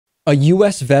A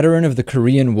U.S. veteran of the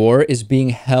Korean War is being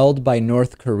held by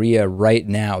North Korea right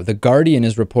now. The Guardian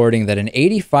is reporting that an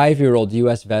 85-year-old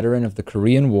U.S. veteran of the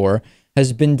Korean War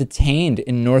has been detained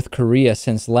in North Korea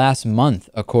since last month,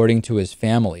 according to his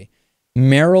family.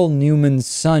 Merrill Newman's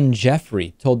son,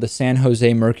 Jeffrey, told the San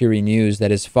Jose Mercury News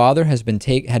that his father had been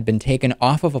taken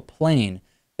off of a plane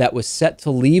that was set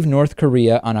to leave North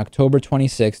Korea on October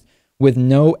 26th with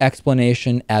no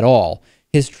explanation at all.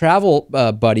 His travel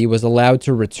buddy was allowed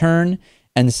to return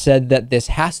and said that this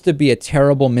has to be a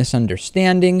terrible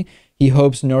misunderstanding. He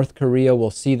hopes North Korea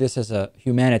will see this as a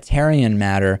humanitarian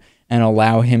matter and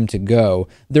allow him to go.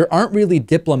 There aren't really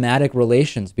diplomatic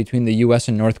relations between the U.S.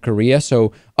 and North Korea,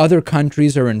 so other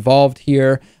countries are involved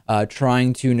here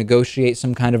trying to negotiate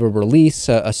some kind of a release.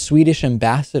 A Swedish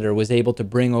ambassador was able to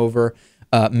bring over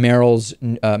Merrill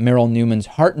Newman's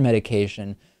heart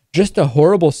medication. Just a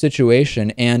horrible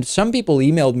situation. And some people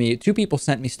emailed me, 2 people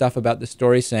sent me stuff about the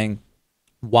story saying,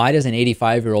 why does an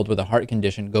 85-year-old with a heart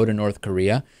condition go to North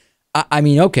Korea? I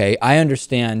mean, okay, I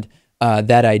understand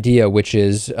that idea, which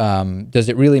is, does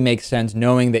it really make sense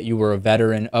knowing that you were a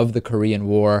veteran of the Korean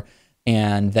War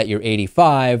and that you're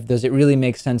 85? Does it really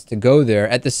make sense to go there?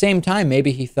 At the same time,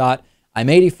 maybe he thought, I'm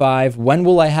 85. When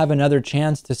will I have another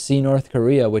chance to see North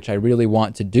Korea, which I really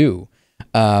want to do?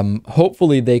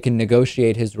 Hopefully they can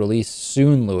negotiate his release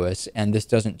soon, Lewis, and this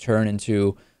doesn't turn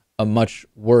into a much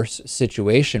worse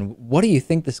situation. What do you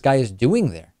think this guy is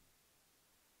doing there?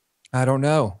 I don't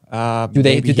know.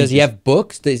 Does he have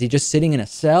books? Is he just sitting in a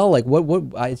cell? Like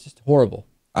it's just horrible.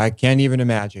 I can't even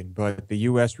imagine, but the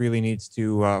U.S. really needs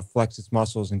to flex its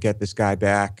muscles and get this guy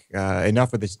back.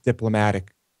 Enough of this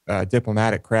diplomatic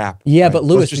crap. Yeah, but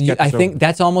Lewis, I think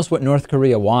that's almost what North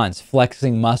Korea wants,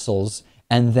 flexing muscles.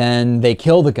 And then they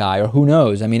kill the guy, or who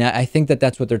knows? I mean, I think that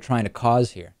that's what they're trying to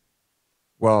cause here.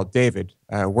 Well, David,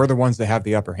 we're the ones that have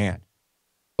the upper hand.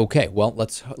 Okay, well,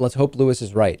 let's hope Lewis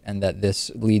is right and that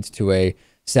this leads to a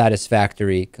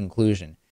satisfactory conclusion.